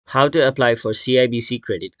How to apply for CIBC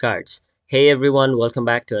credit cards. Hey everyone, welcome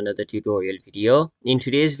back to another tutorial video. In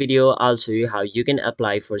today's video, I'll show you how you can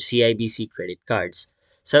apply for CIBC credit cards.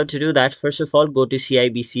 So to do that, first of all, go to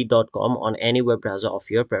cibc.com on any web browser of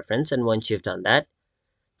your preference, and once you've done that,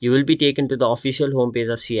 you will be taken to the official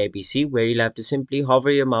homepage of CIBC, where you'll have to simply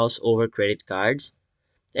hover your mouse over credit cards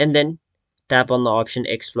and then tap on the option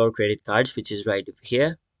Explore Credit Cards, which is right over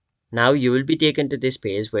here. Now you will be taken to this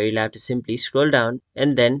page where you'll have to simply scroll down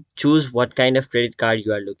and then choose what kind of credit card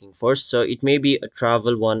you are looking for. So it may be a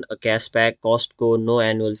travel one, a cashback, Costco, no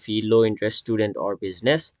annual fee, low interest, student or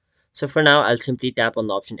business. So for now, I'll simply tap on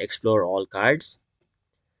the option Explore All Cards,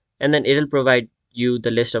 and then it'll provide you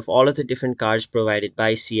the list of all of the different cards provided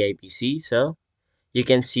by CIBC. So you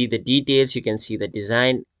can see the details, you can see the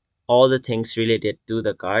design, all the things related to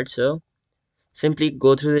the card. So simply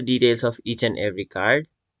go through the details of each and every card.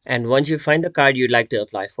 And once you find the card you'd like to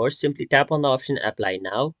apply for, simply tap on the option Apply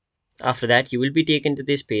Now. After that, you will be taken to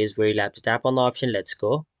this page where you'll have to tap on the option Let's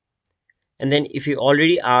Go. And then if you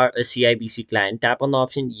already are a CIBC client, tap on the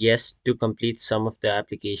option Yes to complete some of the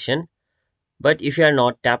application. But if you are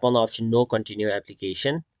not, tap on the option No Continue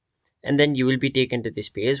Application. And then you will be taken to this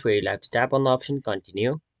page where you'll have to tap on the option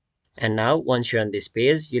Continue. And now once you're on this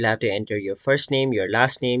page, you'll have to enter your first name, your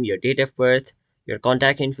last name, your date of birth, your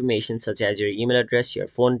contact information such as your email address, your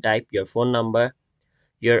phone type, your phone number,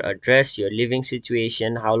 your address, your living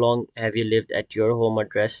situation, how long have you lived at your home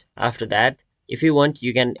address. After that, if you want,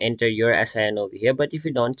 you can enter your SIN over here, but if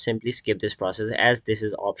you don't, simply skip this process as this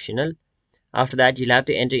is optional. After that, you'll have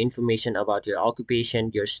to enter information about your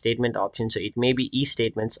occupation, your statement option, so it may be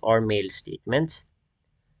e-statements or mail statements.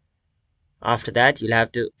 After that, you'll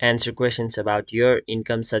have to answer questions about your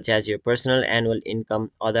income such as your personal annual income,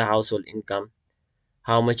 other household income,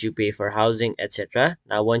 how much you pay for housing, etc.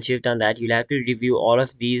 Now once you've done that, you'll have to review all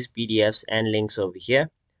of these PDFs and links over here.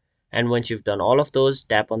 And once you've done all of those,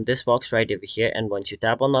 tap on this box right over here, and once you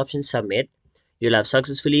tap on the option Submit, you'll have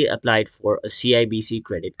successfully applied for a CIBC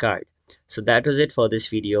credit card. So that was it for this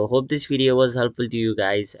video. Hope this video was helpful to you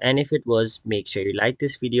guys, and if it was, make sure you like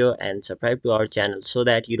this video and subscribe to our channel so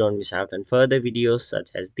that you don't miss out on further videos such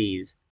as these.